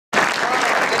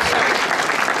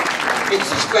It's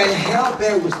just great. How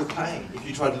bad was the pain if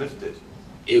you tried to lift it?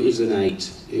 It was an 8.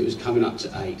 It was coming up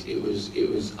to 8. It was.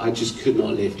 I just could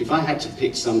not lift. If I had to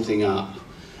pick something up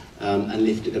and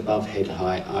lift it above head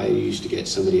height, I used to get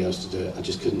somebody else to do it. I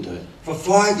just couldn't do it. For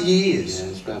 5 years? Yeah,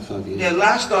 it's about 5 years. Now,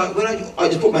 last night, when I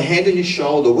just put my hand on your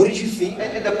shoulder, what did you feel?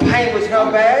 And the pain was how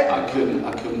bad? I couldn't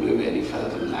move it any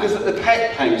further than that. Because the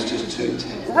pain was just too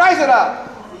intense. Raise it up!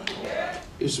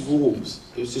 It was warmth.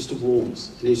 It was just a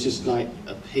warmth. And it's just like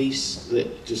a peace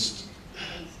that just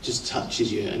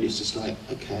touches you, and it's just like,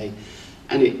 okay.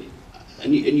 And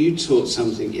you taught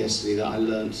something yesterday that I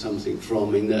learned something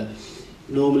from, in that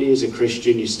normally as a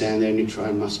Christian you stand there and you try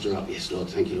and muster up, yes Lord,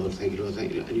 thank you Lord, thank you Lord,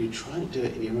 thank you Lord, and you try to do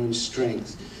it in your own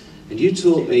strength. And you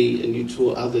taught me and you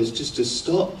taught others just to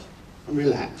stop and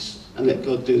relax and let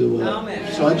God do the work.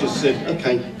 Amen. So I just said,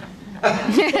 okay.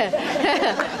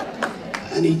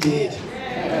 And he did.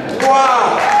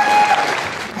 Wow!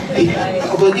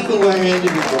 Well, give me my hand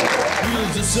in the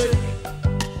Heals the sick,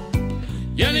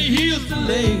 and he heals the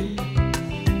lame.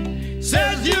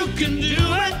 Says you can do